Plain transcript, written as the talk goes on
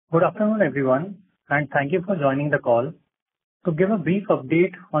Good afternoon, everyone, and thank you for joining the call. To give a brief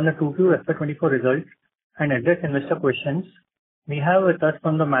update on the 2Q FY24 results and address investor questions, we have with us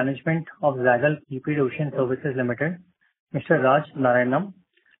from the management of Zaggle Prepaid Ocean Services Limited, Mr. Raj Narayanam,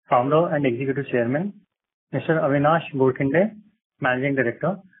 Founder and Executive Chairman, Mr. Avinash Godkhindi, Managing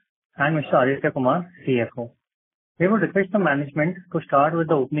Director, and Mr. Aditya Kumar, CFO. We would request the management to start with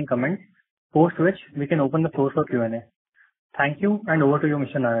the opening comments, post which we can open the floor for Q&A. Thank you, and over to you,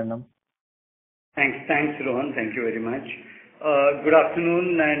 Mr. Narayanam. Thanks, Rohan. Thank you very much. Good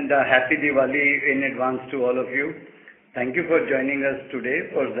afternoon and happy Diwali in advance to all of you. Thank you for joining us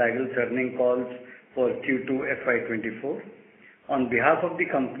today for Zaggle's earnings calls for Q2 FY24. On behalf of the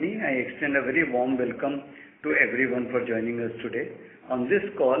company, I extend a very warm welcome to everyone for joining us today. On this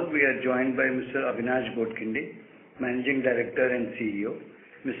call, we are joined by Mr. Avinash Godkhindi, Managing Director and CEO,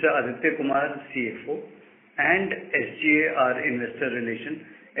 Mr. Aditya Kumar, CFO, and SGA, our Investor Relations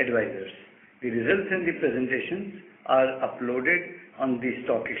Advisors. The results and the presentations are uploaded on the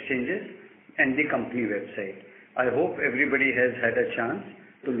stock exchanges and the company website. I hope everybody has had a chance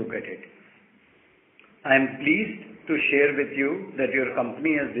to look at it. I am pleased to share with you that your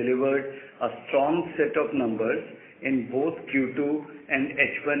company has delivered a strong set of numbers in both Q2 and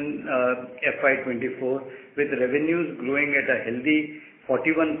H1 FY24, with revenues growing at a healthy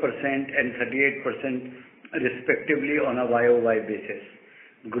 41% and 38% respectively on a YOY basis.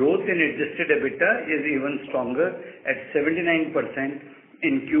 Growth in adjusted EBITDA is even stronger at 79%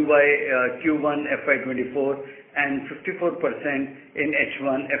 in Q1 FY24 and 54% in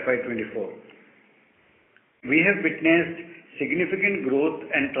H1 FY24. We have witnessed significant growth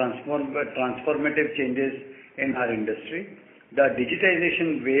and transformative changes in our industry. The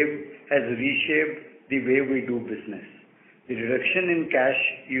digitization wave has reshaped the way we do business. The reduction in cash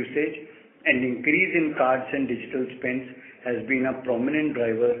usage and increase in cards and digital spends has been a prominent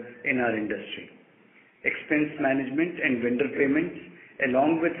driver in our industry. Expense management and vendor payments,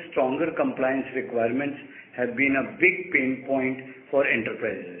 along with stronger compliance requirements, have been a big pain point for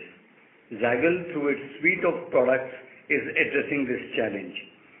enterprises. Zaggle, through its suite of products, is addressing this challenge.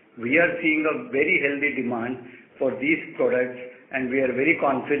 We are seeing a very healthy demand for these products, and we are very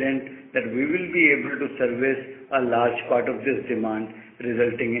confident that we will be able to service a large part of this demand,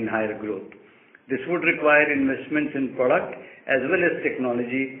 resulting in higher growth. This would require investments in product as well as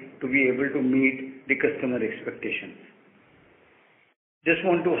technology to be able to meet the customer expectations. Just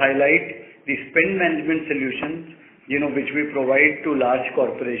want to highlight the spend management solutions, which we provide to large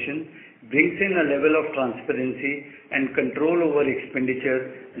corporations, brings in a level of transparency and control over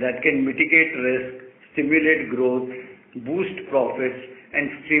expenditure that can mitigate risk, stimulate growth, boost profits, and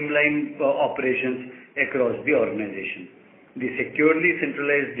streamline operations across the organization. The securely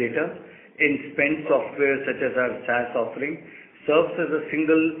centralized data in spend software such as our SaaS offering serves as a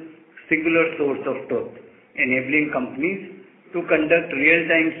singular source of truth, enabling companies to conduct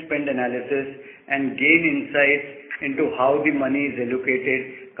real-time spend analysis and gain insights into how the money is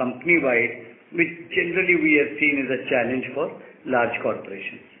allocated company-wide, which generally we have seen is a challenge for large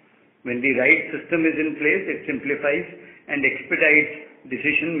corporations. When the right system is in place, it simplifies and expedites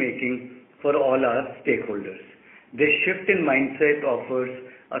decision-making for all our stakeholders. This shift in mindset offers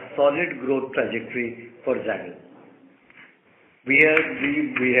a solid growth trajectory for Zaggle. We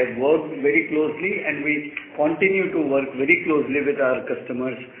have worked very closely and we continue to work very closely with our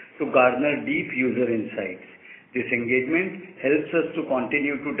customers to garner deep user insights. This engagement helps us to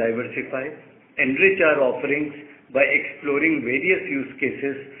continue to diversify, enrich our offerings by exploring various use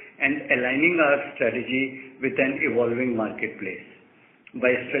cases and aligning our strategy with an evolving marketplace.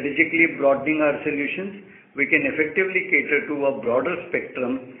 By strategically broadening our solutions, we can effectively cater to a broader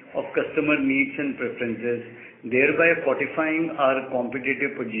spectrum of customer needs and preferences, thereby fortifying our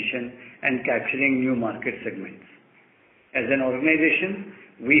competitive position and capturing new market segments. As an organization,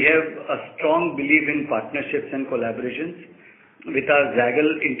 we have a strong belief in partnerships and collaborations. With our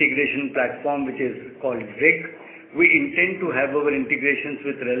Zaggle integration platform, which is called ZIG, we intend to have our integrations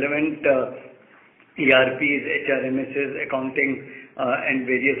with relevant ERPs, HRMSs, accounting, and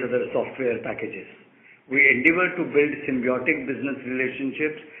various other software packages. We endeavor to build symbiotic business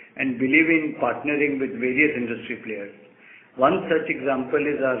relationships and believe in partnering with various industry players. One such example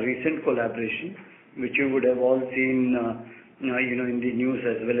is our recent collaboration, which you would have all seen in the news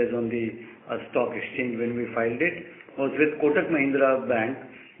as well as on the stock exchange when we filed it, was with Kotak Mahindra Bank.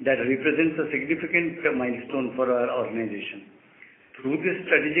 That represents a significant milestone for our organization. Through this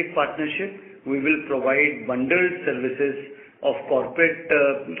strategic partnership, we will provide bundled services of Kotak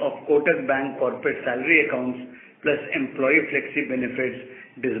Bank corporate salary accounts plus employee flexi benefits,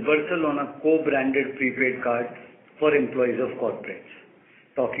 dispersal on a co-branded prepaid card for employees of corporates.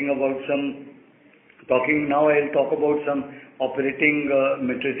 Now I'll talk about some operating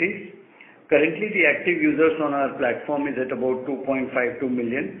matrices. Currently, the active users on our platform is at about 2.52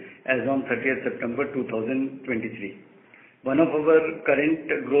 million as on 30th September 2023. One of our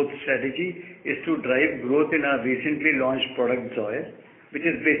current growth strategy is to drive growth in our recently launched product Zoyer, which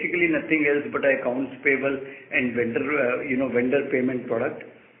is basically nothing else but accounts payable and vendor payment product.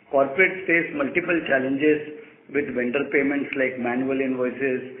 Corporates face multiple challenges with vendor payments like manual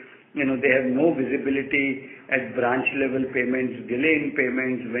invoices. They have no visibility at branch level payments, delay in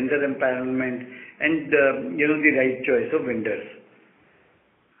payments, vendor empowerment, and the right choice of vendors.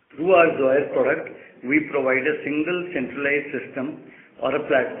 Through our Zoyer product, we provide a single centralized system or a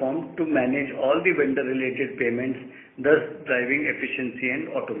platform to manage all the vendor related payments, thus driving efficiency and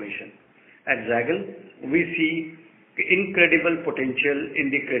automation. At Zaggle, we see incredible potential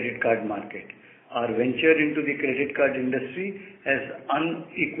in the credit card market. Our venture into the credit card industry has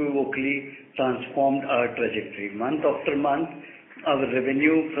unequivocally transformed our trajectory. Month after month, our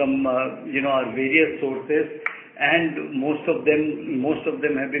revenue from our various sources, and most of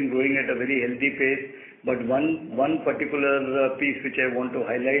them have been growing at a very healthy pace. But one particular piece which I want to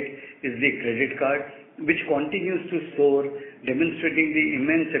highlight is the credit card, which continues to soar, demonstrating the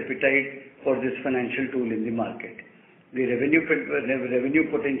immense appetite for this financial tool in the market. The revenue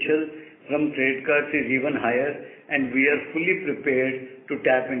potential from credit cards is even higher, and we are fully prepared to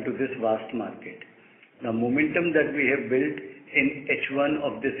tap into this vast market. The momentum that we have built in H1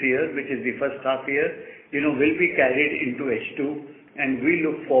 of this year, which is the first half year, will be carried into H2, and we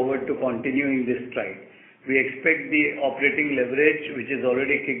look forward to continuing this stride. We expect the operating leverage, which is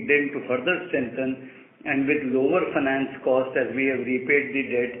already kicked in, to further strengthen, and with lower finance cost as we have repaid the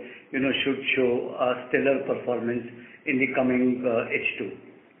debt, should show a stellar performance in the coming H2.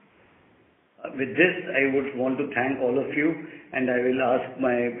 With this, I would want to thank all of you, and I will ask my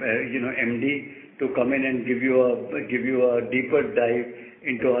MD to come in and give you a deeper dive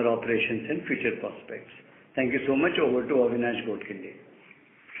into our operations and future prospects. Thank you so much. Over to Avinash Godkhindi.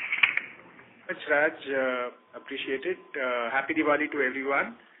 Thanks, Raj. Appreciate it. Happy Diwali to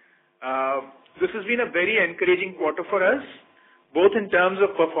everyone. This has been a very encouraging quarter for us, both in terms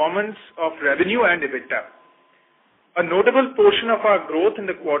of performance of revenue and EBITDA. A notable portion of our growth in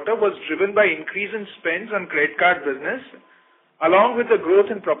the quarter was driven by increase in spends on credit card business, along with the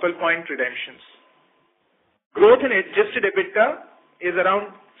growth in Propel Point redemptions. Growth in adjusted EBITDA is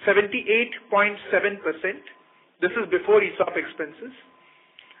around 78.7%. This is before ESOP expenses.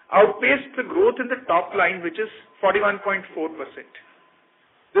 Outpaced the growth in the top line, which is 41.4%.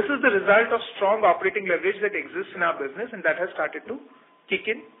 This is the result of strong operating leverage that exists in our business, and that has started to kick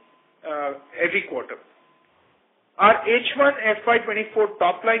in every quarter. Our H1 FY24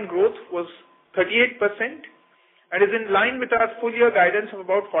 top line growth was 38% and is in line with our full year guidance of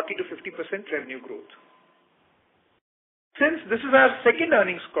about 40 to 50% revenue growth. Since this is our second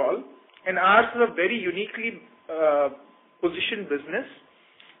earnings call and ours is a very uniquely positioned business,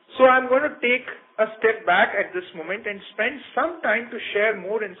 so I'm going to take a step back at this moment and spend some time to share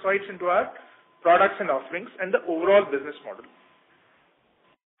more insights into our products and offerings and the overall business model.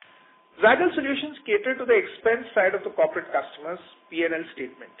 Zaggle solutions cater to the expense side of the corporate customer's P&L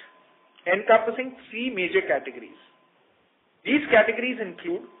statement, encompassing three major categories. These categories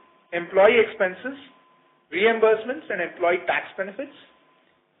include employee expenses, reimbursements and employee tax benefits,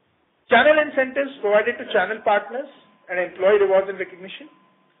 channel incentives provided to channel partners and employee rewards and recognition,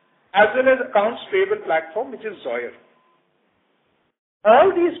 as well as accounts payable platform, which is Zoyer. All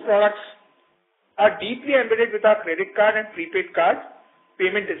these products are deeply embedded with our credit card and prepaid card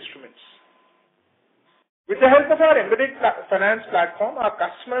payment instruments. With the help of our embedded finance platform, our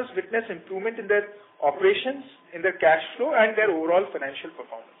customers witness improvement in their operations, in their cash flow, and their overall financial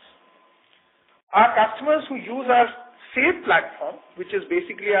performance. Our customers who use our SAVE platform, which is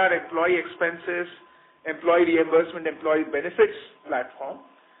basically our employee expenses, employee reimbursement, employee benefits platform,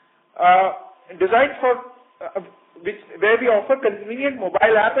 designed for where we offer convenient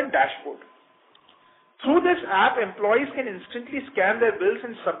mobile app and dashboard. Through this app, employees can instantly scan their bills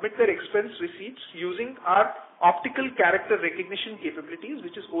and submit their expense receipts using our optical character recognition capabilities,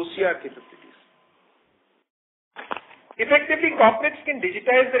 which is OCR capabilities. Effectively, corporates can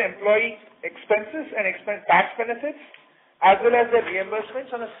digitize their employee expenses and tax benefits, as well as their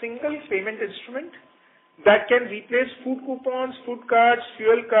reimbursements on a single payment instrument that can replace food coupons, food cards,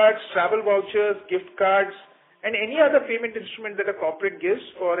 fuel cards, travel vouchers, gift cards, and any other payment instrument that a corporate gives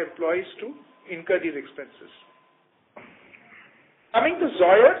for employees to incur these expenses. Coming to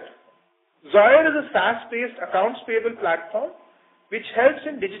Zoyer. Zoyer is a SaaS-based accounts payable platform which helps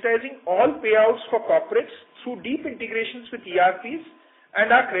in digitizing all payouts for corporates through deep integrations with ERPs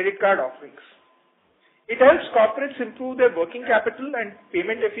and our credit card offerings. It helps corporates improve their working capital and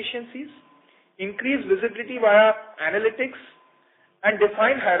payment efficiencies, increase visibility via analytics, and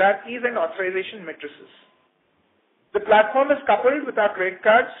define hierarchies and authorization matrices. The platform is coupled with our credit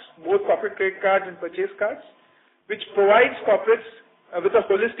cards, both corporate credit cards and purchase cards, which provides corporates with a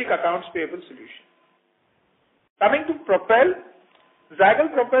holistic accounts payable solution. Coming to Propel,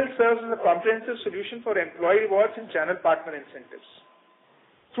 Zaggle Propel serves as a comprehensive solution for employee rewards and channel partner incentives.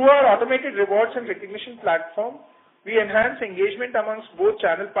 Through our automated rewards and recognition platform, we enhance engagement amongst both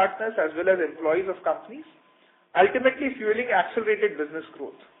channel partners as well as employees of companies, ultimately fueling accelerated business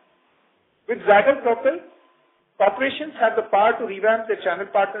growth. With Zaggle Propel, corporations have the power to revamp their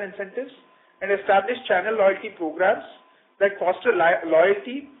channel partner incentives and establish channel loyalty programs that foster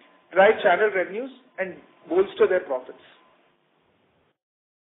loyalty, drive channel revenues, and bolster their profits.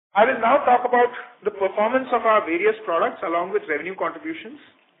 I will now talk about the performance of our various products along with revenue contributions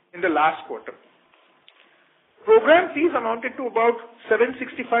in the last quarter. Program fees amounted to about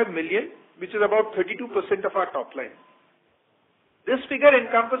 765 million, which is about 32% of our top line. This figure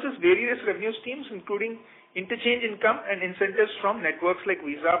encompasses various revenue streams, including interchange income and incentives from networks like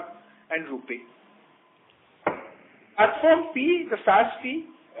Visa and RuPay. Platform fee, the SaaS fee,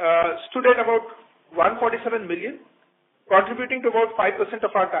 stood at about 147 million, contributing to about 5%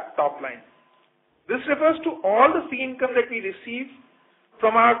 of our top line. This refers to all the fee income that we receive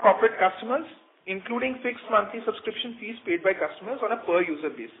from our corporate customers, including fixed monthly subscription fees paid by customers on a per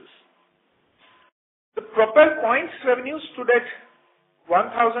user basis. The Propel points revenue stood at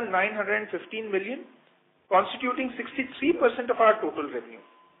 1,915 million, constituting 63% of our total revenue.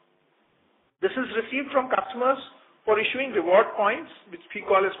 This is received from customers for issuing reward points, which we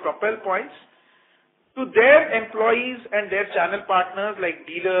call as Propel points, to their employees and their channel partners like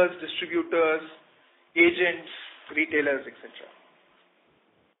dealers, distributors, agents, retailers, etc.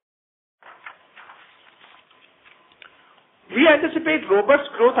 We anticipate robust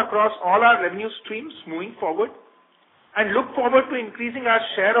growth across all our revenue streams moving forward and look forward to increasing our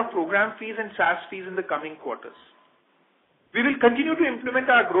share of program fees and SaaS fees in the coming quarters. We will continue to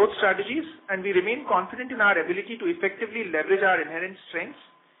implement our growth strategies, and we remain confident in our ability to effectively leverage our inherent strengths,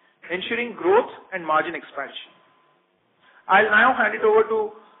 ensuring growth and margin expansion. I'll now hand it over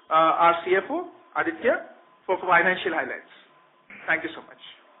to our CFO, Aditya, for financial highlights. Thank you so much.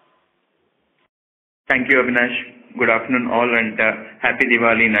 Thank you, Avinash. Good afternoon all, and happy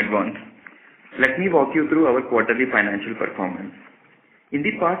Diwali in advance. Let me walk you through our quarterly financial performance. In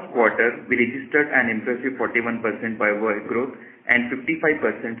the past quarter, we registered an impressive 41% YoY growth and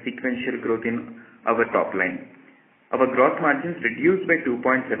 55% sequential growth in our top line. Our gross margins reduced by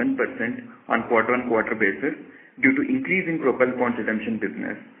 2.7% on quarter-on-quarter basis due to increase in Propel points redemption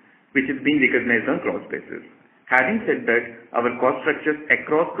business, which is being recognized on gross basis. Having said that, our cost structures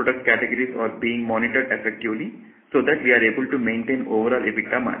across product categories are being monitored effectively so that we are able to maintain overall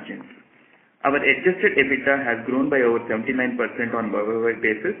EBITDA margins. Our adjusted EBITDA has grown by over 79% on YoY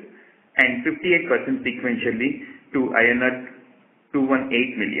basis and 58% sequentially to INR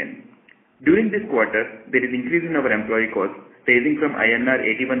 218 million. During this quarter, there is increase in our employee costs, rising from INR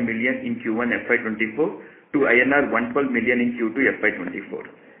 81 million in Q1 FY24 to INR 112 million in Q2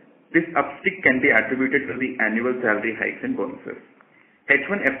 FY24. This uptick can be attributed to the annual salary hikes and bonuses.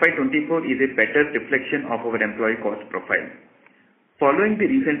 H1 FY24 is a better reflection of our employee cost profile. Following the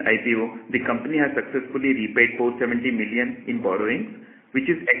recent IPO, the company has successfully repaid 470 million in borrowings, which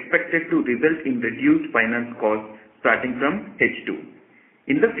is expected to result in reduced finance costs starting from H2.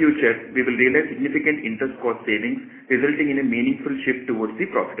 In the future, we will realize significant interest cost savings, resulting in a meaningful shift towards the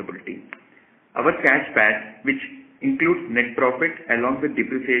profitability. Our cash PAT, which includes net profit along with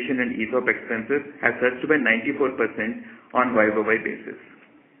depreciation and ESOP expenses, has surged by 94% on YoY basis.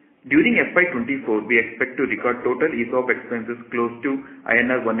 During FY24, we expect to record total ESOP expenses close to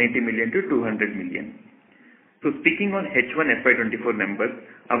INR 180 million to 200 million. So speaking on H1 FY24 numbers,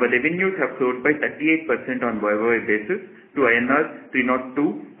 our revenues have soared by 38% on YoY basis to INR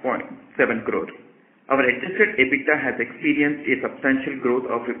 302.7 crore. Our adjusted EBITDA has experienced a substantial growth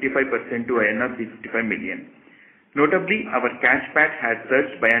of 55% to INR 355 million. Notably, our cash PAT has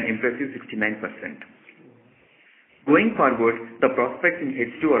surged by an impressive 69%. Going forward, the prospects in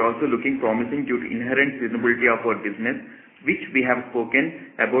H2 are also looking promising due to inherent seasonality of our business, which we have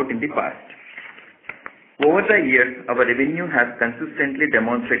spoken about in the past. Over the years, our revenue has consistently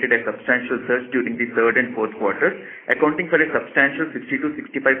demonstrated a substantial surge during the third and fourth quarters, accounting for a substantial 60 to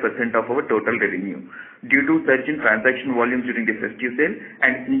 65% of our total revenue, due to surge in transaction volume during the festive sale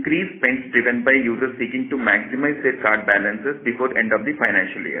and increased spends driven by users seeking to maximize their card balances before end of the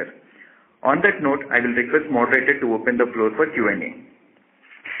financial year. On that note, I will request moderator to open the floor for Q&A.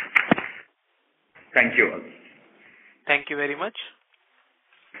 Thank you all. Thank you very much.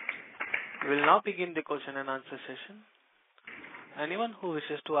 We will now begin the question and answer session. Anyone who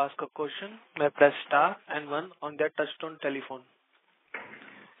wishes to ask a question may press star and 1 on their touchtone telephone.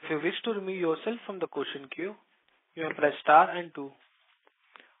 If you wish to remove yourself from the question queue, you may press star and 2.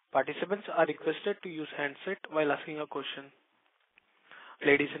 Participants are requested to use handset while asking a question.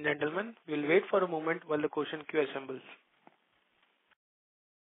 Ladies and gentlemen, we will wait for a moment while the question queue assembles.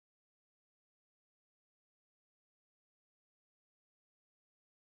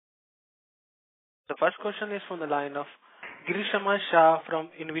 The first question is from the line of Girishama Shah from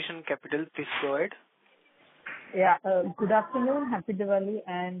Envision Capital. Please go ahead. Yeah, good afternoon, happy Diwali,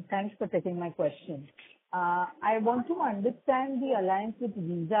 and thanks for taking my question. I want to understand the alliance with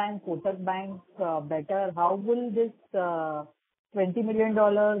Visa and Kotak Bank better. How will this $20 million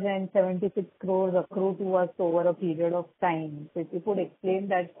and 76 crores accrue to us over a period of time? So if you could explain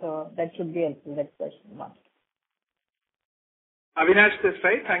that, that should be helpful. That's question one. Avinash this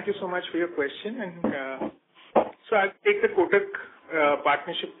side. Thank you so much for your question. And so I'll take the Kotak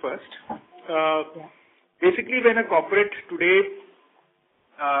partnership first. Basically, when a corporate today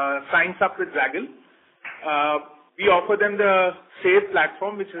signs up with Zaggle, we offer them the SAVE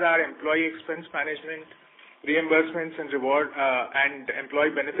platform, which is our employee expense management, reimbursements and reward and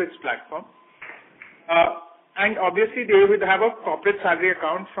employee benefits platform. And obviously, they would have a corporate salary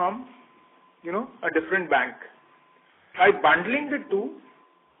account from, a different bank. By bundling the two,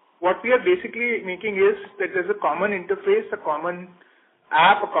 what we are basically making is that there's a common interface, a common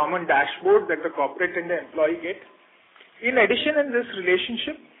app, a common dashboard that the corporate and the employee get. In addition, in this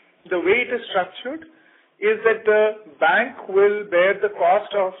relationship, the way it is structured is that the bank will bear the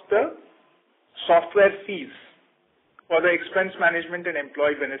cost of the software fees for the expense management and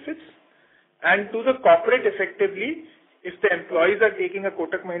employee benefits. And to the corporate, effectively, if the employees are taking a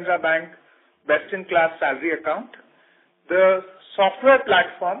Kotak Mahindra Bank best-in-class salary account, the software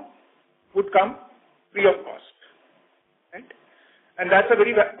platform would come free of cost, right? And that's a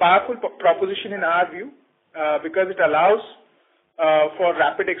very powerful proposition in our view because it allows for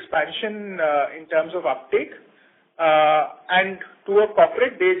rapid expansion in terms of uptake. And to a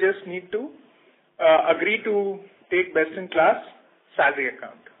corporate, they just need to agree to take best-in-class salary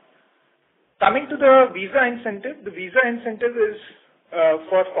account. Coming to the Visa incentive, the Visa incentive is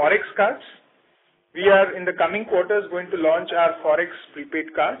for Forex cards. We are in the coming quarters going to launch our Forex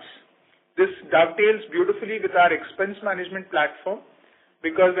prepaid cards. This dovetails beautifully with our expense management platform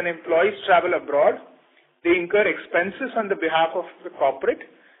because when employees travel abroad, they incur expenses on the behalf of the corporate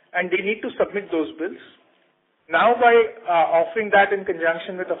and they need to submit those bills. Now by offering that in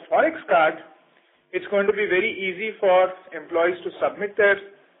conjunction with a Forex card, it's going to be very easy for employees to submit their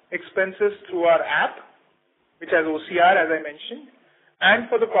expenses through our app, which has OCR as I mentioned, and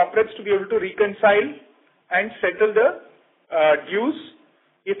for the corporates to be able to reconcile and settle the dues,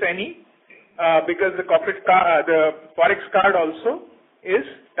 if any, because the the Forex card also is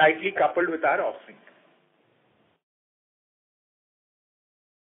tightly coupled with our offering.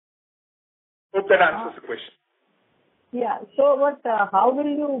 Hope that answers the question. Yeah. So how will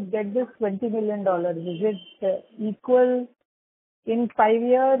you get this $20 million? Is it equal in 5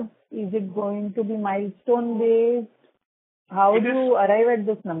 years? Is it going to be milestone based? How do you arrive at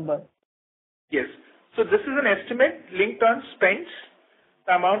this number? Yes. So this is an estimate linked on spends,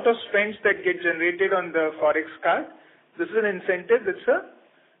 the amount of spends that get generated on the Forex card. This is an incentive. It's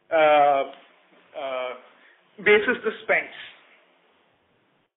basis the spends.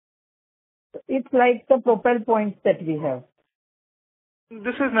 It's like the Propel points that we have.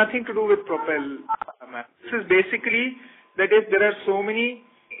 This has nothing to do with Propel, ma'am. This is basically that if there are so many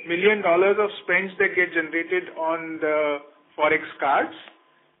 $1 million of spends that get generated on the Forex cards,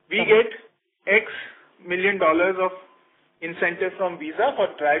 we get X $1 million of incentive from Visa for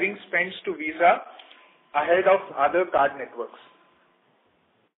driving spends to Visa ahead of other card networks.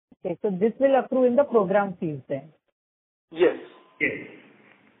 Okay, so this will accrue in the program fees then? Yes.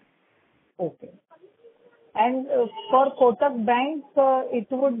 Okay. And for Kotak Bank, it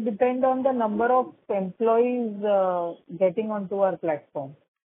would depend on the number of employees getting onto our platform.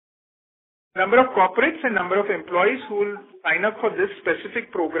 Number of corporates and number of employees who will sign up for this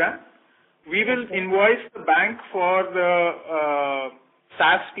specific program. We will invoice the bank for the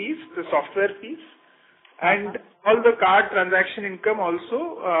SaaS fees, the software fees, and all the card transaction income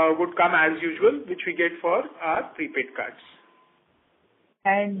also would come as usual, which we get for our prepaid cards.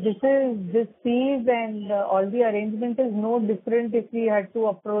 And this fees and all the arrangement is no different if we had to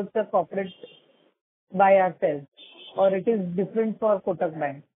approach the corporate by ourselves, or it is different for Kotak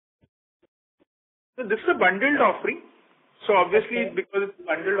Bank? So this is a bundled offering. So obviously, because it's a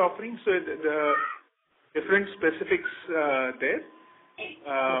bundled offering, so the different specifics there.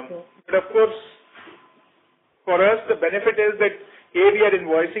 But of course, for us, the benefit is that we are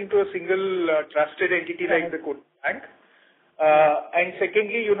invoicing to a single trusted entity like the Kotak Bank. And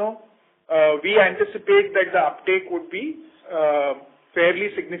secondly, we anticipate that the uptake would be fairly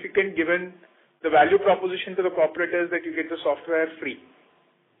significant given the value proposition to the corporate is that you get the software free.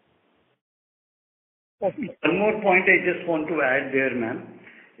 Okay. One more point I just want to add there, ma'am,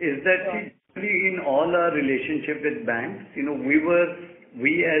 is that in all our relationship with banks,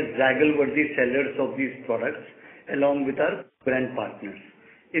 we as Zaggle were the sellers of these products along with our brand partners.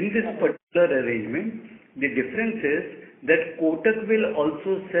 In this particular arrangement, the difference is that Kotak will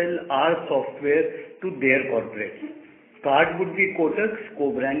also sell our software to their corporates. Card would be Kotak's,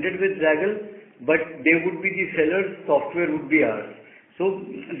 co-branded with Zaggle, but they would be the sellers, software would be ours. So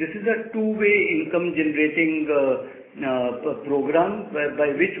this is a two-way income generating program by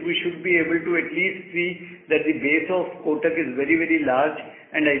which we should be able to at least see that the base of Kotak is very, very large,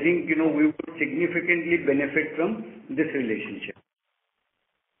 and I think we would significantly benefit from this relationship.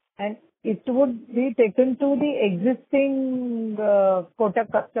 And it would be taken to the existing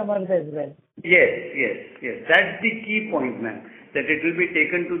Kotak customers as well. Yes. That's the key point, ma'am. That it will be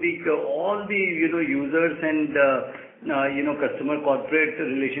taken to all the users and customer corporate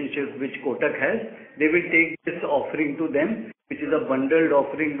relationships which Kotak has. They will take this offering to them, which is a bundled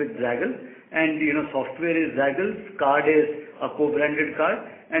offering with Zaggle, and software is Zaggle's, card is a co-branded card,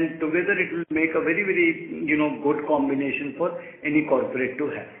 and together it will make a very, very good combination for any corporate to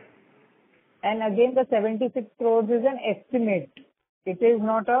have. And again, the 76 crores is an estimate. It is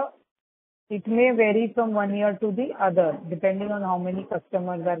not it may vary from 1 year to the other, depending on how many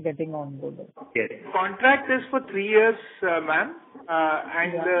customers are getting onboarded. Yes. Contract is for 3 years, ma'am,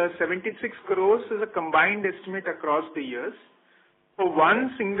 and the 76 crores is a combined estimate across the years for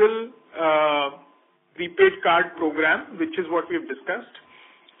one single prepaid card program, which is what we've discussed.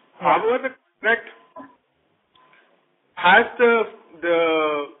 However, the contract has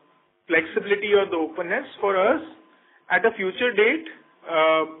the flexibility or the openness for us at a future date,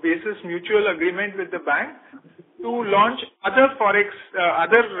 basis mutual agreement with the bank, to launch other forex,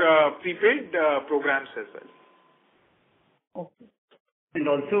 prepaid programs as well. Okay. And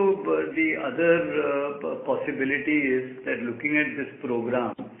also the other possibility is that looking at this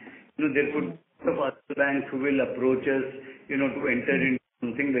program, there could be other banks who will approach us, to enter into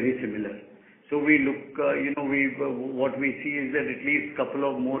something very similar. So we look, what we see is that at least couple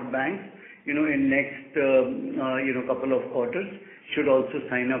of more banks, in next, couple of quarters should also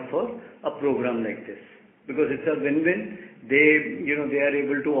sign up for a program like this, because it's a win-win. They are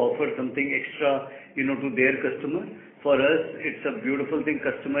able to offer something extra, to their customer. For us, it's a beautiful thing.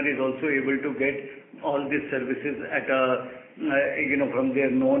 Customer is also able to get all these services at from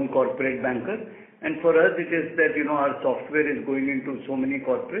their known corporate banker. And for us, it is that, our software is going into so many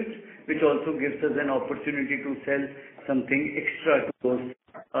corporates, which also gives us an opportunity to sell something extra to those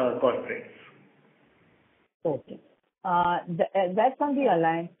corporates. Okay. That's on the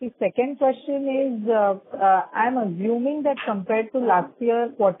alliance. The second question is, I'm assuming that compared to last year,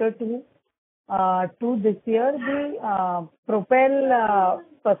 quarter two, to this year, the Propel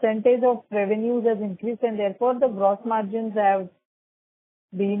percentage of revenues has increased, and therefore the gross margins have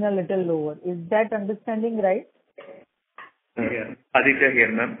been a little lower. Is that understanding right? Yeah. Aditya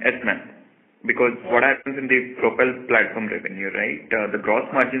here, ma'am. Yes, ma'am. Because what happens in the Propel platform revenue, right? The gross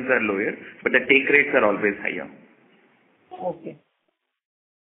margins are lower, but the take rates are always higher. Okay.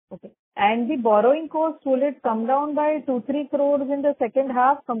 And the borrowing cost, will it come down by 2-3 crores in the second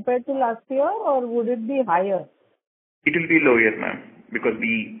half compared to last year, or would it be higher? It will be lower, ma'am, because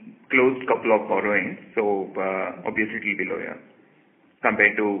we closed couple of borrowings, so obviously it will be lower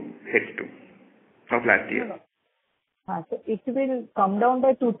compared to H2 of last year. So it will come down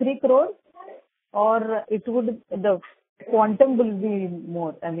by 2-3 crores, or the quantum will be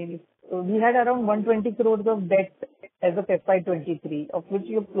more? I mean, we had around 120 crores of debt as of FY23, of which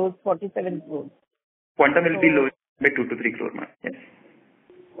you closed 47 crores. Quantum will be lower by 2 to 3 crore, ma'am. Yes.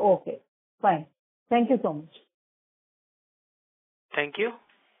 Okay, fine. Thank you so much. Thank you.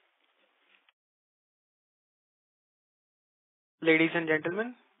 Ladies and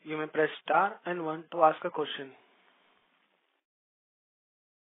gentlemen, you may press star and 1 to ask a question.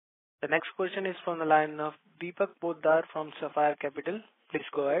 The next question is from the line of Deepak Poddar from Sapphire Capital. Please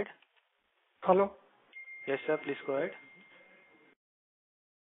go ahead. Hello. Yes, sir. Please go ahead.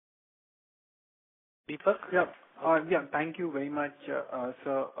 Deepak? Yeah. Yeah, thank you very much,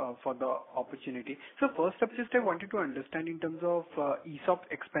 sir, for the opportunity. So first up, just I wanted to understand in terms of ESOP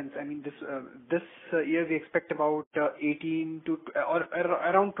expense. I mean, this year we expect about 18 to or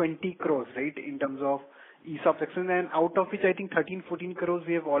around 20 crores, right, in terms of ESOP expense, and out of which I think 13-14 crores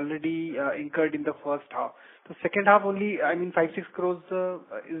we have already incurred in the first half. So second half only, I mean, 5-6 crores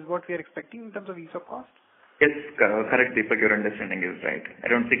is what we are expecting in terms of ESOP cost? Yes, correct, Deepak. Your understanding is right.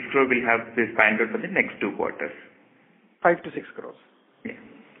 Around 6 crore will have this planned out for the next 2 quarters. 5 to 6 crores. Yeah.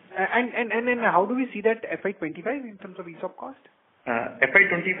 And how do we see that FY25 in terms of ESOP cost?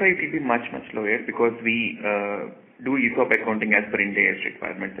 FY25 will be much lower because we do ESOP accounting as per Ind AS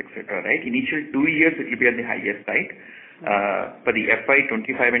requirements, etc. Right? Initial 2 years it will be on the highest side. For the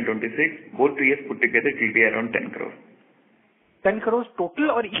FY25 and 26, both 2 years put together it will be around 10 crores. 10 crores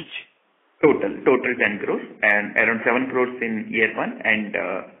total or each? Total 10 crores and around 7 crores in year 1 and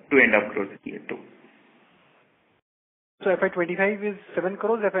 2.5 crores in year 2. So FY25 is 7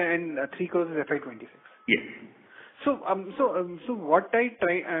 crores and 3 crores is FY26. Yes. So what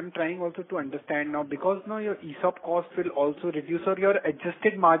I'm trying also to understand now, because now your ESOP cost will also reduce, or your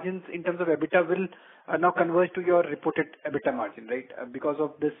adjusted margins in terms of EBITDA will now converge to your reported EBITDA margin, right? Because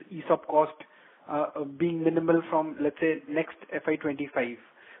of this ESOP cost being minimal from, let's say, next FY25.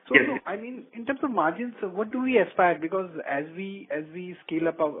 So, yes. So I mean, in terms of margins, what do we aspire? Because as we scale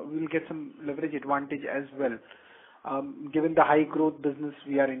up, we'll get some leverage advantage as well. Given the high growth business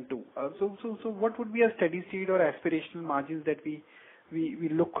we are into. So what would be a steady state or aspirational margins that we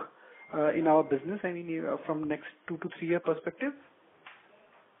look in our business, I mean, from next 2 to 3 year perspective?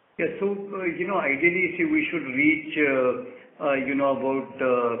 Yeah. So, ideally, see, we should reach, about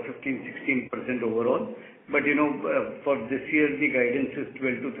 15-16% overall. But, for this year, the guidance is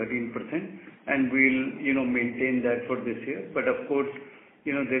 12 to 13%, and we'll, maintain that for this year. But of course,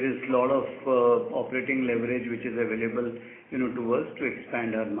 there is a lot of operating leverage which is available, to us to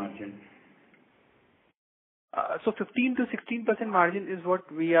expand our margin. So 15 to 16% margin is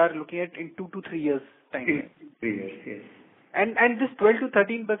what we are looking at in 2 to 3 years time. In 3 years, yes. And this 12 to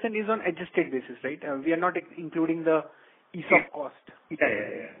 13% is on adjusted basis, right? We are not including the ESOP cost.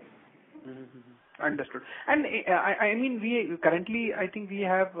 Yeah. Mm-hmm. Understood. And I mean, we currently, I think we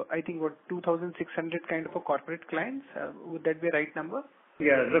have, 2,600 kind of a corporate clients. Would that be a right number?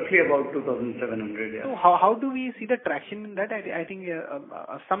 Yeah, roughly about 2,700. Yeah. So how do we see the traction in that? I think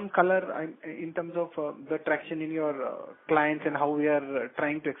some color in terms of the traction in your clients and how we are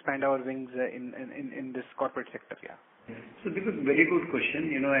trying to expand our wings in this corporate sector. Yeah. So this is a very good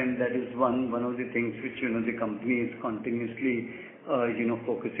question, and that is one of the things which, the company is continuously,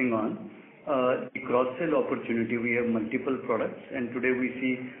 focusing on. The cross-sell opportunity, we have multiple products, and today we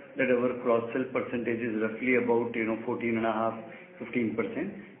see that our cross-sell percentage is roughly about,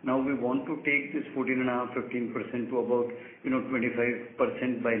 14.5-15%. Now we want to take this 14.5-15% to about,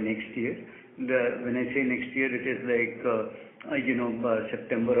 25% by next year. When I say next year, it is like,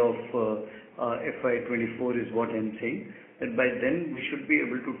 September of FY24 is what I'm saying. And by then we should be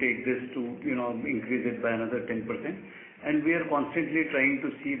able to take this to, increase it by another 10%. And we are constantly trying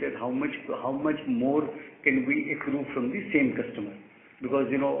to see that how much more can we accrue from the same customer. Because,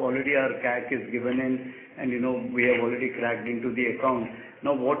 already our CAC is given in and, we have already cracked into the account.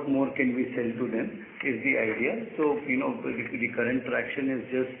 Now what more can we sell to them is the idea. So, the current traction is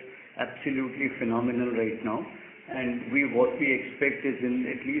just absolutely phenomenal right now. And what we expect is in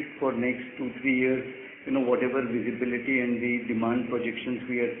at least for next 2-3 years, whatever visibility and the demand projections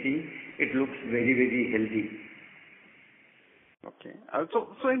we are seeing, it looks very, very healthy. Okay.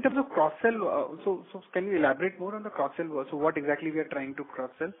 So in terms of cross-sell, so can you elaborate more on the cross-sell? So what exactly we are trying to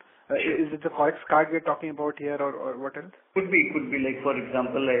cross-sell? Is it the Forex card we are talking about here, or what else? Could be like, for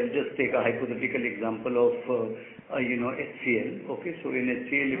example, I'll just take a hypothetical example of, HCL. Okay, so in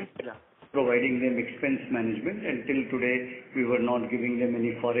HCL, providing them expense management. Until today, we were not giving them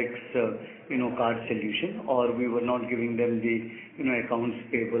any Forex, card solution, or we were not giving them the, accounts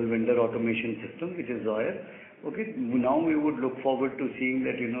payable vendor automation system, which is Zoyer. Okay, now we would look forward to seeing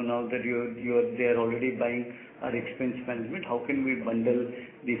that, now that they are already buying our expense management, how can we bundle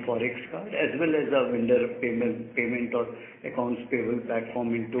the Forex card as well as a vendor payment or accounts payable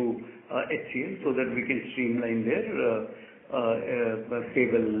platform into HCL so that we can streamline their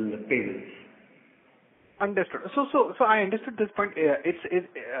payables. Understood. So I understood this point.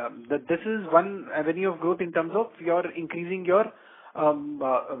 This is one avenue of growth in terms of your increasing your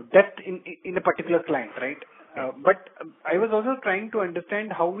depth in a particular client, right? But I was also trying to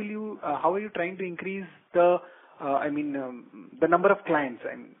understand how are you trying to increase the number of clients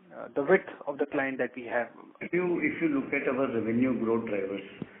and the width of the client that we have. If you look at our revenue growth drivers,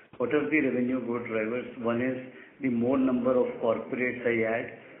 what are the revenue growth drivers? One is the more number of corporates I add,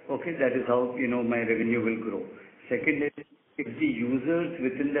 okay, that is how, my revenue will grow. Second is, if the users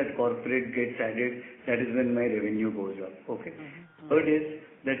within that corporate gets added, that is when my revenue goes up, okay. Third is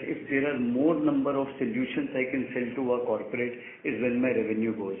that if there are more number of solutions I can sell to a corporate, is when my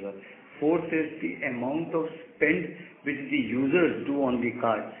revenue goes up. Fourth is the amount of spend which the users do on the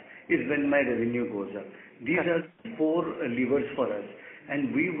cards is when my revenue goes up. These are 4 levers for us,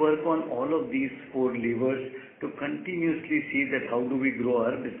 and we work on all of these 4 levers to continuously see that how do we grow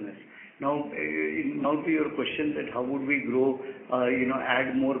our business. Now to your question that how would we grow,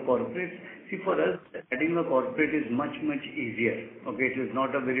 add more corporates. See, for us, adding a corporate is much, much easier. Okay, it is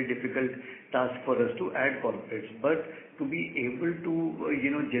not a very difficult task for us to add corporates, but to be able to,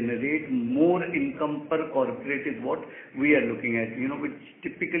 generate more income per corporate is what we are looking at, which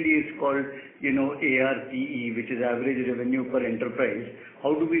typically is called, ARPE, which is average revenue per enterprise.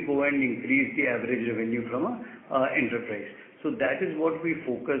 How do we go and increase the average revenue from a enterprise? So that is what we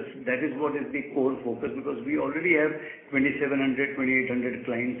focus, that is what is the core focus, because we already have 2,700, 2,800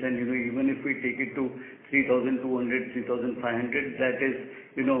 clients, and even if we take it to 3,200, 3,500, that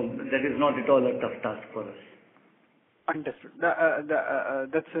is not at all a tough task for us. Understood.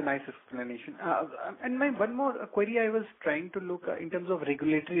 That's a nice explanation. And my one more query I was trying to look in terms of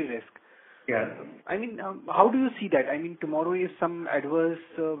regulatory risk. Yeah. I mean, how do you see that? I mean, tomorrow if some adverse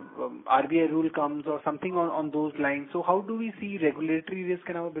RBI rule comes or something on those lines, so how do we see regulatory risk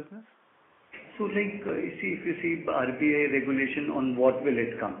in our business? So if you see RBI regulation, on what will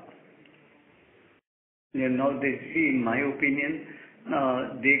it come? Now they see, in my opinion,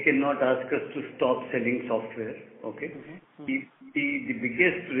 they cannot ask us to stop selling software. Okay. The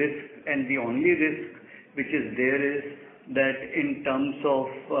biggest risk and the only risk which is there is that in terms of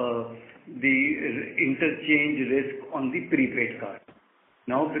the interchange risk on the prepaid card.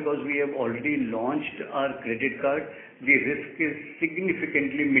 Now, because we have already launched our credit card, the risk is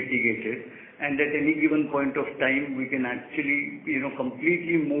significantly mitigated, and at any given point of time, we can actually,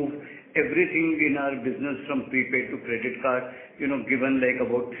 completely move everything in our business from prepaid to credit card, given like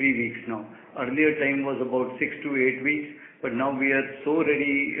about 3 weeks now. Earlier time was about 6 to 8 weeks, but now we are so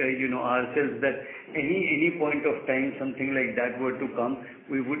ready, ourselves that any point of time something like that were to come,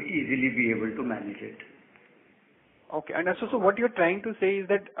 we would easily be able to manage it. Okay, and so what you're trying to say is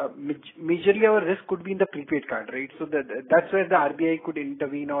that majorly our risk could be in the prepaid card, right? So that's where the RBI could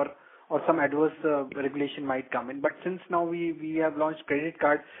intervene or some adverse regulation might come in. But since now we have launched credit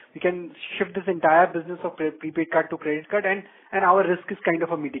card, we can shift this entire business of prepaid card to credit card, and our risk is kind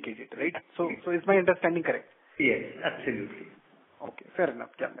of mitigated, right? So is my understanding correct? Yes, absolutely. Okay, fair enough.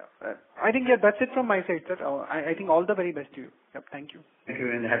 Yeah, I think that's it from my side, sir. I think all the very best to you. Yep, thank you. Thank you,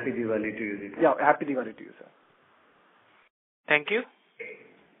 and happy Diwali to you. Yeah, happy Diwali to you, sir. Thank you.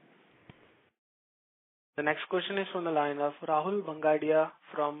 The next question is from the line of Rahul Bangadia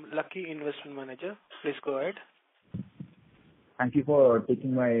from Lucky Investment Manager. Please go ahead. Thank you for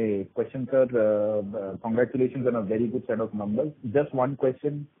taking my question, sir. Congratulations on a very good set of numbers. Just one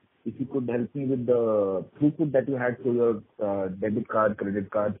question. If you could help me with the throughput that you had through your debit card, credit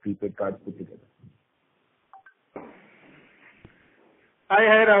card, prepaid cards put together.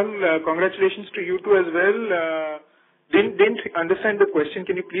 Hi, Rahul. Congratulations to you too as well. Didn't understand the question.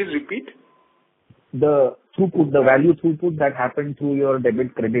 Can you please repeat? The throughput, the value throughput that happened through your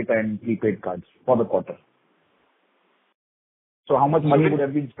debit, credit, and prepaid cards for the quarter. So how much money would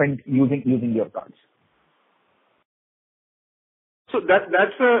have been spent using your cards? So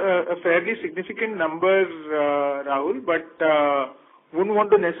that's a fairly significant number, Rahul, but wouldn't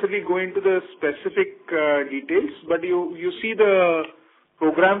want to necessarily go into the specific details. But you see the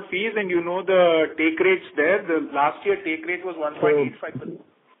program fees and the take rates there. The last year take rate was 1.85%.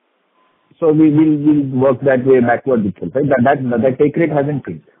 So we will work that way backward itself, right? That take rate hasn't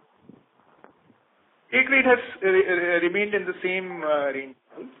changed. Take rate has remained in the same range.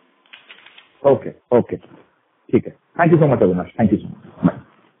 Okay. Okay. Thank you so much, Avinash. Thank you so much. Bye.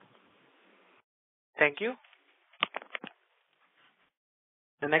 Thank you.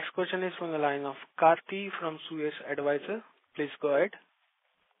 The next question is from the line of Karthi from Suez Advisor. Please go ahead.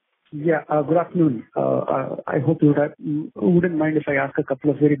 Yeah, good afternoon. I hope you wouldn't mind if I ask a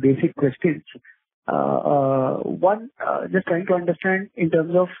couple of very basic questions. One, just trying to understand in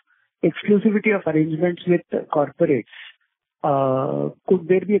terms of exclusivity of arrangements with corporates. Could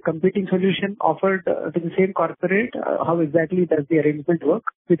there be a competing solution offered to the same corporate? How exactly does the arrangement work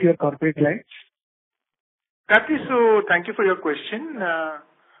with your corporate clients? Karthi, so thank you for your question.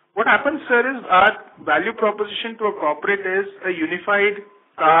 What happens, sir, is our value proposition to a corporate is a unified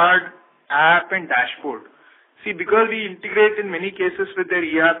card, app, and dashboard. See, because we integrate in many cases with their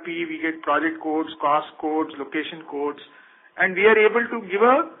ERP, we get project codes, cost codes, location codes, and we are able to give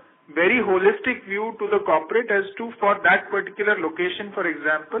a very holistic view to the corporate as to, for that particular location, for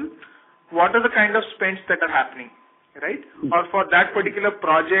example, what are the kind of spends that are happening, right? Or for that particular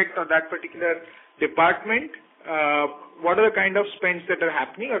project or that particular department, what are the kind of spends that are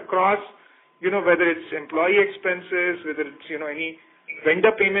happening across, whether it's employee expenses, whether it's, any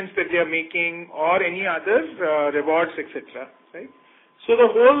vendor payments that they are making or any other rewards, etc. Right? So the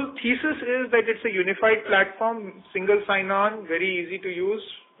whole thesis is that it's a unified platform, single sign-on, very easy to use,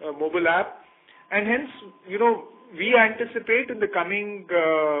 mobile app, and hence, we anticipate in the coming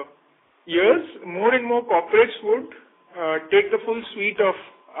years, more and more corporates would take the full suite of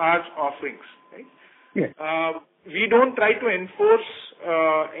our offerings. Right? Yeah. We don't try to enforce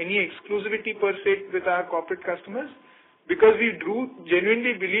any exclusivity per se with our corporate customers, because we do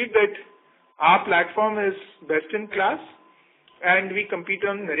genuinely believe that our platform is best in class and we compete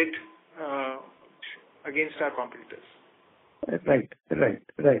on merit against our competitors. Right.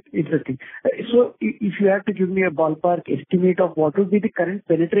 Interesting. So if you have to give me a ballpark estimate of what would be the current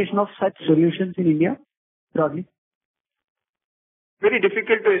penetration of such solutions in India, broadly? Very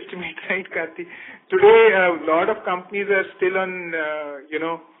difficult to estimate, right, Karthi? Today, a lot of companies are still on,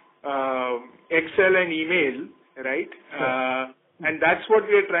 Excel and email, right? Sure. And that's what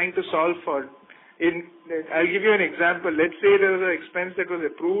we are trying to solve for. I'll give you an example. Let's say there was an expense that was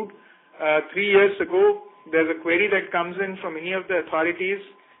approved 3 years ago. There's a query that comes in from any of the authorities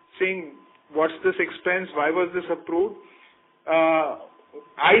saying, what's this expense? Why was this approved?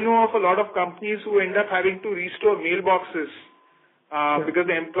 I know of a lot of companies who end up having to restore mailboxes because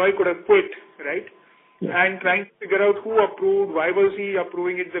the employee could have quit, right? Yeah. And trying to figure out who approved, why was he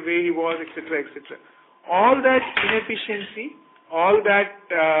approving it the way he was, etc., etc. All that inefficiency, all that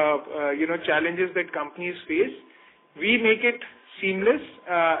challenges that companies face, we make it seamless.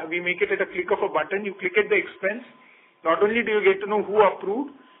 We make it at a click of a button. You click at the expense. Not only do you get to know who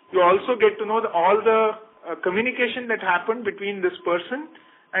approved, you also get to know all the communication that happened between this person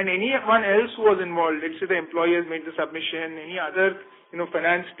and anyone else who was involved. Let's say the employee has made the submission, any other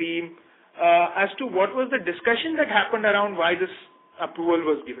finance team, as to what was the discussion that happened around why this approval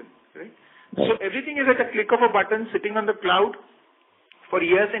was given. Right? So everything is at a click of a button, sitting on the cloud for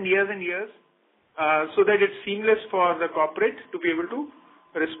years and years and years, so that it's seamless for the corporate to be able to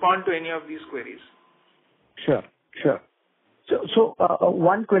respond to any of these queries. Sure. So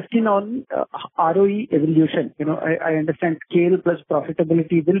one question on ROE evolution. I understand scale plus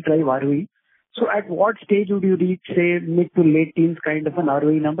profitability will drive ROE. So at what stage would you reach, say, mid to late teens kind of an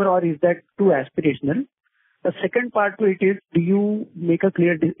ROE number, or is that too aspirational? The second part to it is, do you make a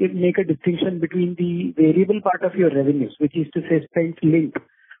distinction between the variable part of your revenues, which is to say spend linked,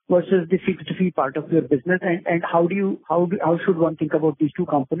 versus the fixed fee part of your business, and how should one think about these two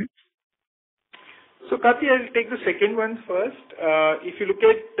components? So, Karthi, I'll take the second one first. If you look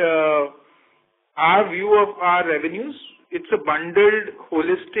at our view of our revenues, it's a bundled,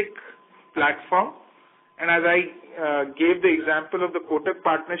 holistic platform. And as I gave the example of the Kotak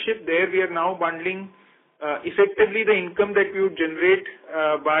partnership, there we are now bundling effectively the income that we would generate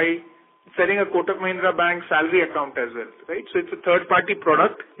by selling a Kotak Mahindra Bank salary account as well, right? So it's a third-party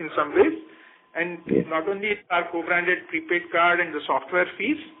product in some ways. And not only our co-branded prepaid card and the software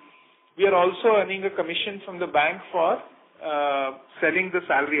fees, we are also earning a commission from the bank for selling the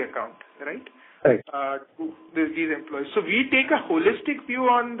salary account, right? Right. To these employees. So we take a holistic view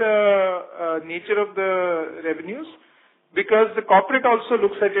on the nature of the revenues, because the corporate also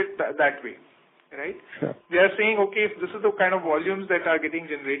looks at it that way, right? Sure. They are saying, okay, if this is the kind of volumes that are getting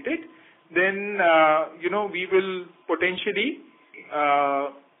generated, then we will potentially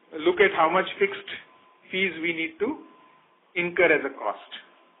look at how much fixed fees we need to incur as a cost.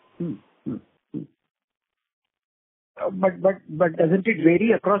 But doesn't it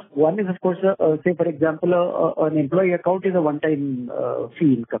vary across? One is, of course, say, for example, an employee account is a one-time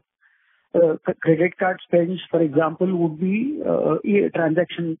fee income. Credit card spends, for example, would be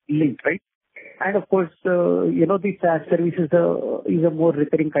transaction linked, right? And of course, the SaaS services is a more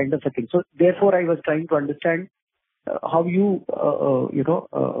recurring kind of a thing. So therefore, I was trying to understand how you,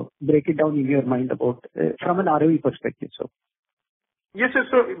 break it down in your mind about from an ROE perspective. So. Yes, sir.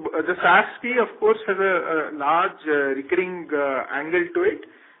 So the SaaS fee, of course, has a large recurring angle to it.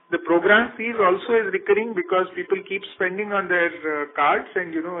 The program fees also is recurring because people keep spending on their cards,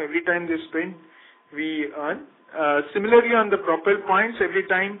 and every time they spend, we earn. Similarly, on the Propel points, every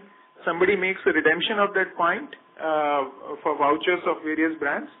time somebody makes a redemption of that point for vouchers of various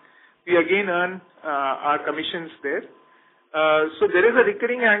brands, we again earn our commissions there. So there is a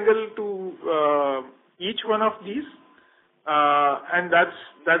recurring angle to each one of these, and that's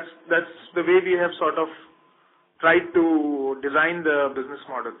the way we have sort of tried to design the business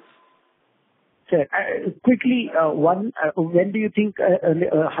model. Sir, quickly, when do you think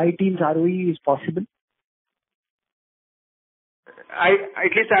high teens ROE is possible?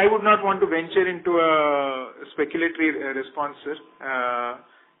 At least I would not want to venture into a speculatory response, sir.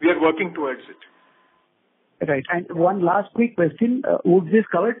 We are working towards it. Right. And one last quick question. Would this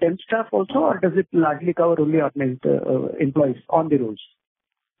cover temp staff also, or does it largely cover only organized employees on the rolls?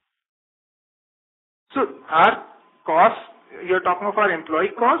 So our costs, you're talking of our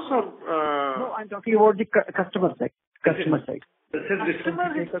employee costs or? No, I'm talking about the customer side. Customer side.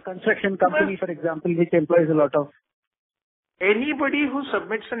 Like a construction company, for example, which employs a lot of. Anybody who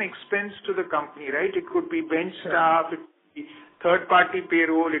submits an expense to the company, right? It could be bench staff, it could be third-party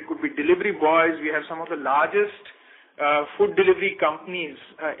payroll, it could be delivery boys. We have some of the largest food delivery companies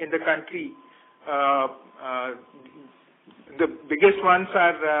in the country. The biggest ones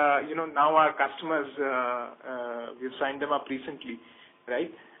are, now our customers. We've signed them up recently,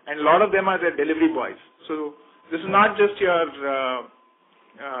 right? And a lot of them are their delivery boys. So this is not just your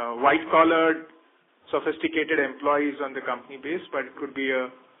white-collared, sophisticated employees on the company base, but it could be a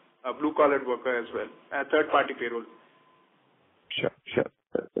blue-collared worker as well, a third-party payroll. Sure.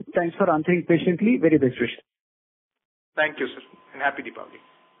 Thanks for answering patiently. Very best wishes. Thank you, sir, and happy Deepavali.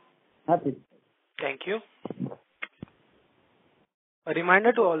 Happy. Thank you. A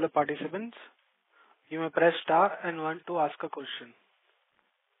reminder to all the participants, you may press star and 1 to ask a question.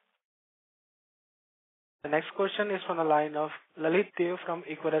 The next question is from the line of Lalit Dev from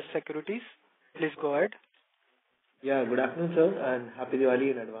Equirus Securities. Please go ahead. Yeah, good afternoon, sir, and happy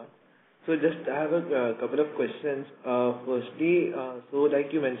Diwali in advance. So just I have a couple of questions. Firstly, so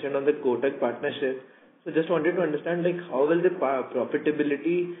like you mentioned on the Kotak partnership, so just wanted to understand how will the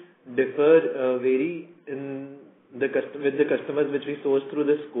profitability vary with the customers which we source through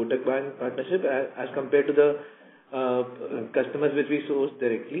this Kotak Bank partnership as compared to the customers which we source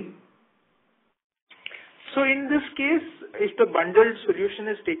directly? So in this case, if the bundled solution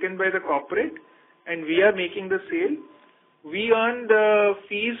is taken by the corporate and we are making the sale, we earn the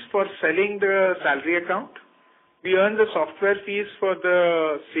fees for selling the salary account, we earn the software fees for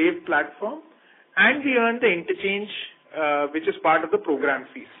the Save platform, and we earn the interchange, which is part of the program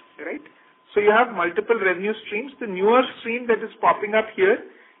fees, right? So you have multiple revenue streams. The newer stream that is popping up here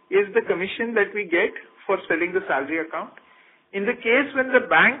is the commission that we get for selling the salary account. In the case when the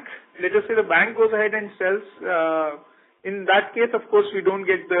bank, let us say the bank goes ahead and sells, in that case, of course, we don't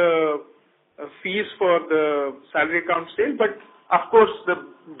get the fees for the salary account sale. But of course, the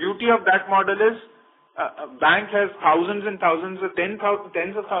beauty of that model is a bank has thousands and thousands of tens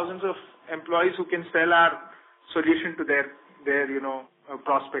of thousands of employees who can sell our solution to their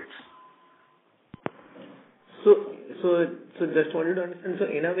prospects. So just wanted to understand. So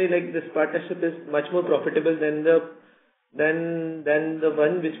in a way, this partnership is much more profitable than the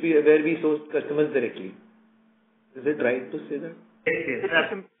one where we source customers directly. Is it right to say that?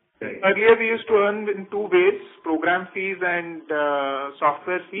 Yes. Earlier we used to earn in two ways, program fees and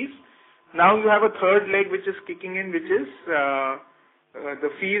software fees. Now you have a third leg which is kicking in, which is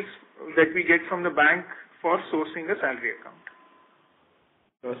the fees that we get from the bank for sourcing a salary account.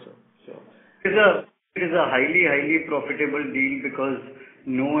 Sure. It is a highly profitable deal because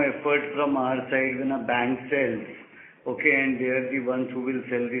no effort from our side when a bank sells. Okay, and they are the ones who will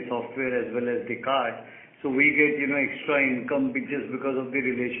sell the software as well as the card. So we get, extra income just because of the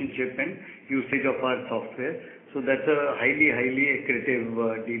relationship and usage of our software. So that's a highly accretive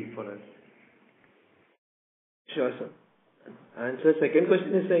deal for us. Sure, sir. And so second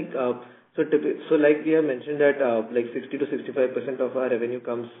question is so like we have mentioned that 60 to 65% of our revenue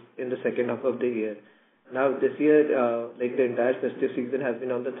comes in the second half of the year. Now this year, the entire festive season has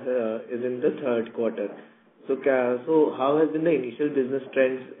been is in the third quarter. So how has been the initial business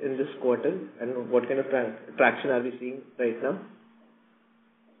trends in this quarter, and what kind of traction are we seeing right now?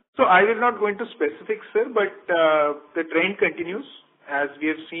 So I will not go into specifics, sir, but the trend continues as we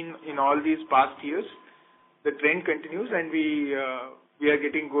have seen in all these past years. The trend continues, and we are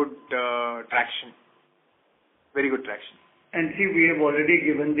getting good traction, very good traction. And see, we have already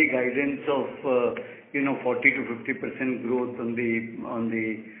given the guidance of 40 to 50% growth on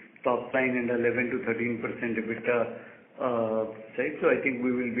the top line and 11 to 13% EBITDA side. So I think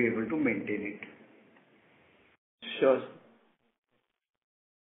we will be able to maintain it. Sure.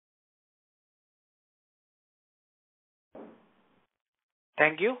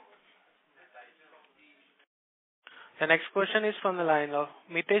 Thank you. The next question is from the line of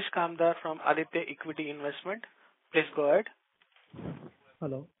Mitesh Kamdar from Aditya Equity Investment. Please go ahead.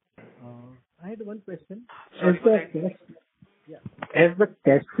 Hello. I had one question. Sorry for that. As the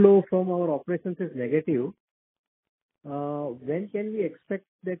cash flow from our operations is negative, when can we expect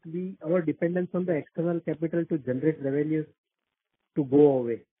that our dependence on the external capital to generate revenues to go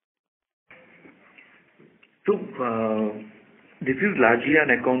away? So, this is largely on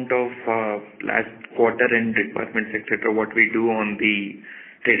account of last quarter and requirements, etc., what we do on the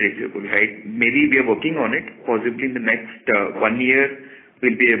trade receivable, right? Maybe we are working on it. Possibly in the next 1 year,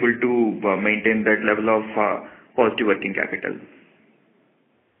 we'll be able to maintain that level of positive working capital.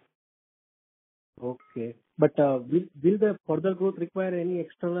 Okay. But will the further growth require any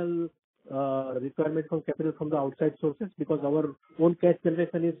external requirement from capital from the outside sources? Because our own cash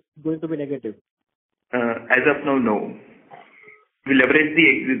generation is going to be negative. As of now, no. We leverage the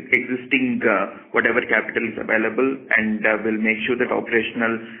existing whatever capital is available, and we'll make sure that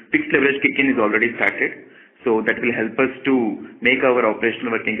operational fixed leverage kick-in is already started. So that will help us to make our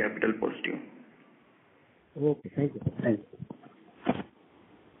operational working capital positive. Okay. Thank you. Thanks.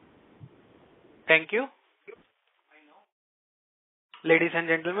 Thank you. Ladies and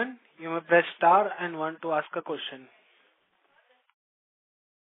gentlemen, you may press star and 1 to ask a question.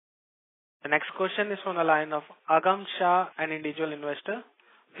 The next question is from the line of Agam Shah, an individual investor.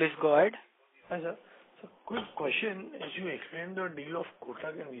 Please go ahead. Hi, sir. So, quick question. As you explained the deal of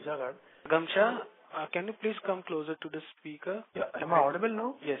Kotak and Visa card. Agam Shah, can you please come closer to the speaker? Yeah. Am I audible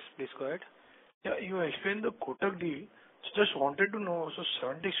now? Yes, please go ahead. Yeah, you explained the Kotak deal. So, just wanted to know, so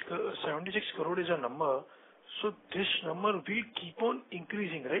 76 crore is a number. So, this number will keep on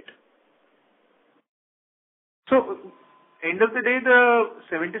increasing, right? So, end of the day, the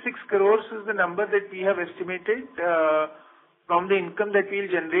 76 crores is the number that we have estimated from the income that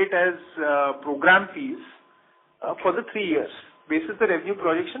we'll generate as program fees for the 3 years. This is the revenue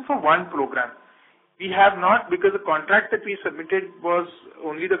projection for one program. We have not, because the contract that we submitted was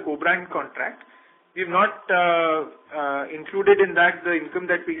only the co-brand contract. We have not included in that the income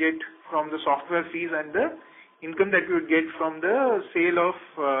that we get from the software fees and the income that we would get from the sale of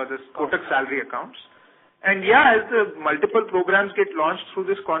the Kotak salary accounts. And yeah, as the multiple programs get launched through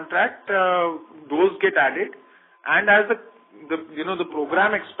this contract, those get added. And as the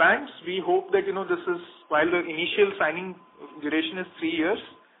program expands, we hope that, this is, while the initial signing duration is 3 years,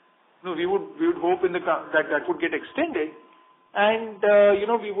 we would hope that would get extended. And,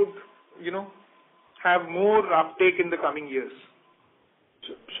 we would, have more uptake in the coming years.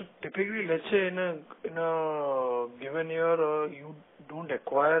 So typically, let's say in a given year, you don't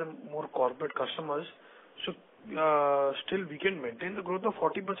acquire more corporate customers. So still we can maintain the growth of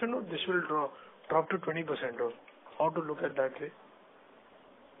 40%, or this will drop to 20%, or how to look at that way?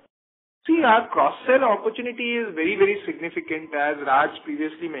 See, our cross-sell opportunity is very, very significant. As Raj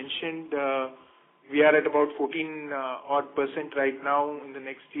previously mentioned, we are at about 14% right now. In the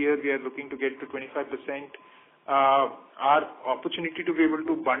next year, we are looking to get to 25%. Our opportunity to be able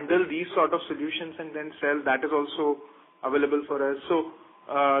to bundle these sort of solutions and then sell, that is also available for us. So,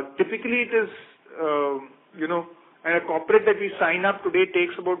 typically it is, and a corporate that we sign up today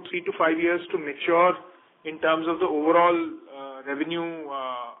takes about 3 to 5 years to mature in terms of the overall revenue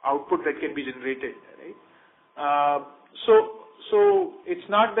output that can be generated, right? So it's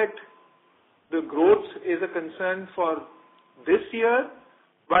not that the growth is a concern for this year,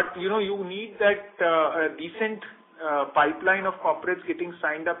 but you need that a decent pipeline of corporates getting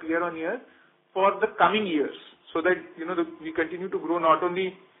signed up year on year for the coming years, so that we continue to grow not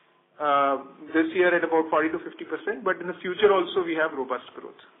only this year at about 40 to 50%, but in the future also we have robust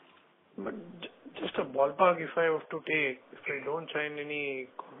growth. But just a ballpark, if I have to take, if I don't sign any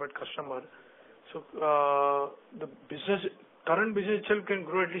corporate customer, so the current business itself can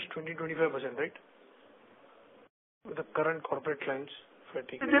grow at least 20-25%, right? With the current corporate clients.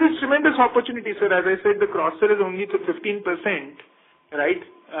 There is tremendous opportunity, sir. As I said, the cross-sell is only to 15%, right?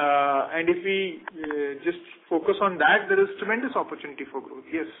 And if we just focus on that, there is tremendous opportunity for growth.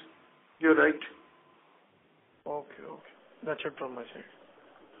 Yes, you're right. Okay. That's it from my side.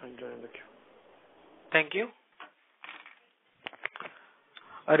 I'll join the queue. Thank you.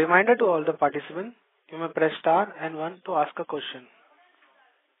 A reminder to all the participants, you may press star and 1 to ask a question.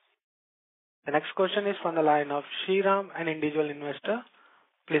 The next question is from the line of Shriram, an individual investor.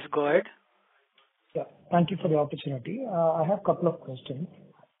 Please go ahead. Yeah, thank you for the opportunity. I have a couple of questions.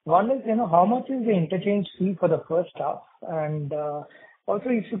 One is, how much is the interchange fee for the first half? And also,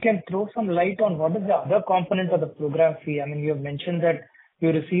 if you can throw some light on what is the other component of the program fee. I mean, you have mentioned that you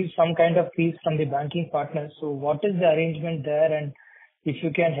receive some kind of fees from the banking partners. So what is the arrangement there? And if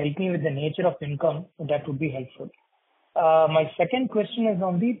you can help me with the nature of income, that would be helpful. My second question is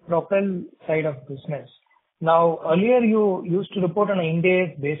on the Propel side of business. Now, earlier you used to report on an Ind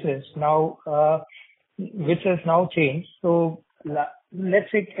AS basis, now, which has now changed. So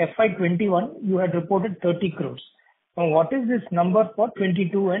let's say FY21, you had reported 30 crores. Now, what is this number for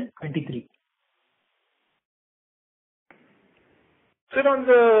 22 and 23? Sir, on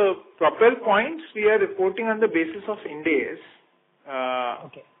the Propel points, we are reporting on the basis of Ind AS.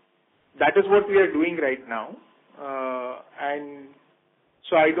 Okay. That is what we are doing right now. And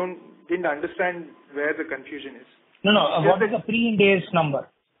so I didn't understand where the confusion is. No. What is the pre-Ind AS number?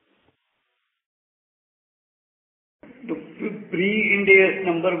 The pre-Ind AS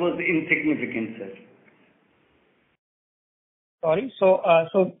number was insignificant, sir. Sorry. So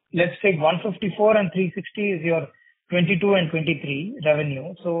let's take 154 and 360 is your 22 and 23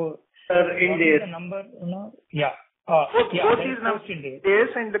 revenue. So sir, Ind AS. The number, yeah. Both these numbers, Ind AS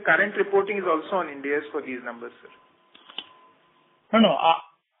and the current reporting is also on Ind AS for these numbers, sir. No.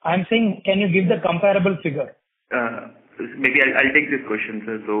 I'm saying, can you give the comparable figure? Maybe I'll take this question,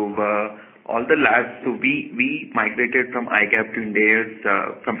 sir. So all the labs, so we migrated from IGAAP to Ind AS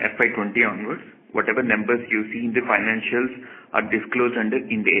from FY20 onwards. Whatever numbers you see in the financials are disclosed under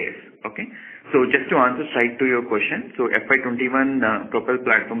Ind AS. Okay. So just to answer straight to your question, so FY21 Propel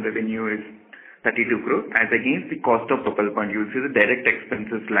platform revenue is 32 crore as against the cost of Propel fund. You see the direct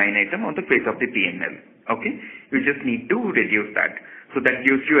expenses line item on the face of the P&L. Okay. You just need to reduce that. So that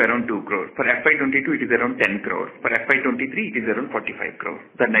gives you around 2 crore. For FY22 it is around 10 crore. For FY23 it is around 45 crore.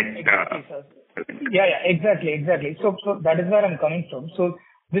 The next. Yeah, exactly. So that is where I'm coming from. So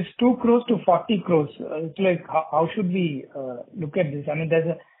this 2 crores to 40 crores, it's like, how should we look at this? I mean, there's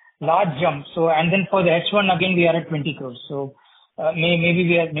a large jump. So, and then for the H1 again, we are at 20 crores. So maybe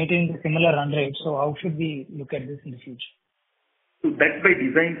we are maintaining the similar run rate. So how should we look at this in the future? So that's by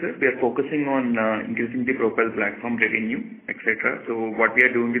design, sir. We are focusing on increasing the Propel platform revenue, etc. So what we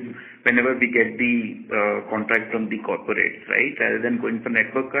are doing is whenever we get the contract from the corporates, right, rather than going for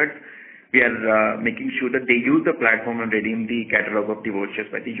network cards, we are making sure that they use the platform and redeem the catalog of the vouchers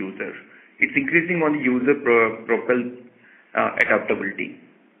by the user. It's increasing on the user Propel adaptability.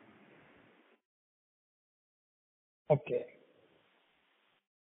 Okay.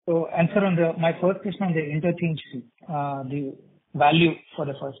 So answer on my first question on the interchange fee, the value for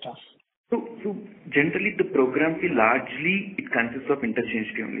the first half. So generally the program fee largely it consists of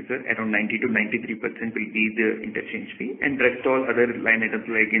interchange fee only, sir. Around 90 to 93% will be the interchange fee, and rest all other line items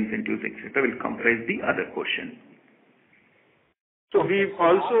like incentives, etc. will comprise the other portion. So we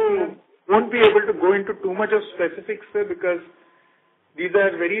also won't be able to go into too much of specifics, sir, because these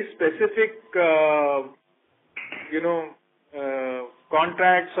are very specific,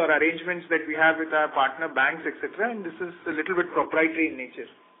 contracts or arrangements that we have with our partner banks, etc. And this is a little bit proprietary in nature.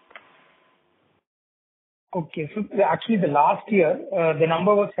 Okay. So actually the last year, the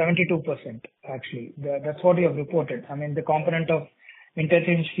number was 72%, actually. That's what you have reported. I mean, the component of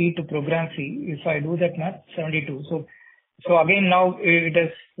interchange fee to program fee, if I do that math, 72. So again, now it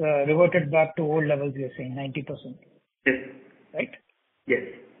has reverted back to old levels, you're saying, 90%. Yes. Right? Yes.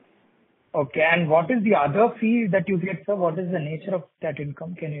 Okay. And what is the other fee that you get, sir? What is the nature of that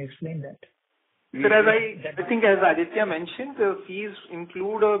income? Can you explain that? Sir, I think as Aditya mentioned, the fees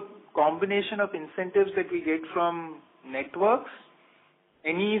include a combination of incentives that we get from networks,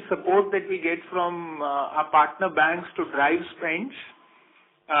 any support that we get from our partner banks to drive spends,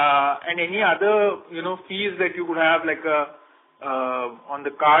 and any other, fees that you would have, like on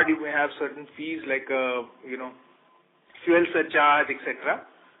the card you may have certain fees like, fuel surcharge, etc.,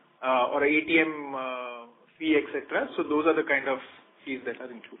 or ATM fee, etc. So those are the kind of fees that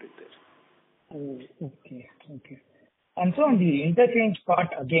are included there. Oh, okay. And so on the interchange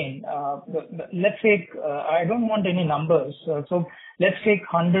part again, let's take, I don't want any numbers. So let's take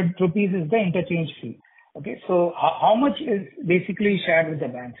 100 rupees is the interchange fee. Okay. So how much is basically shared with the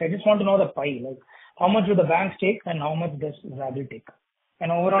banks? I just want to know the pie, like how much do the banks take and how much does Zaggle take? An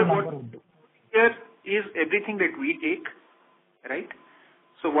overall number would do. Here is everything that we take, right?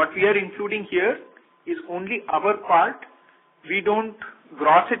 So what we are including here is only our part. We don't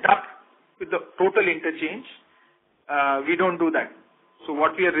gross it up with the total interchange. We don't do that. So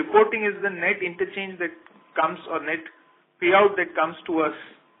what we are reporting is the net interchange that comes or net payout that comes to us,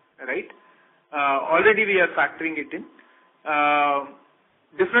 right? Already we are factoring it in.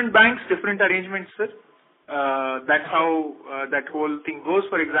 Different banks, different arrangements, sir. That's how that whole thing goes.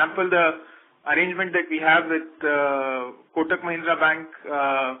 For example, the arrangement that we have with Kotak Mahindra Bank,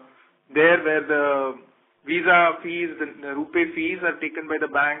 where the Visa fees, the RuPay fees are taken by the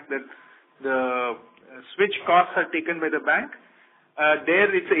bank, the switch costs are taken by the bank.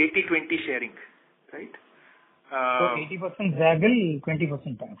 There it's 80-20 sharing, right? So 80% Zaggle,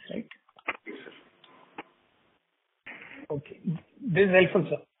 20% banks, right? Yes, sir. Okay. This is helpful,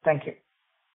 sir. Thank you.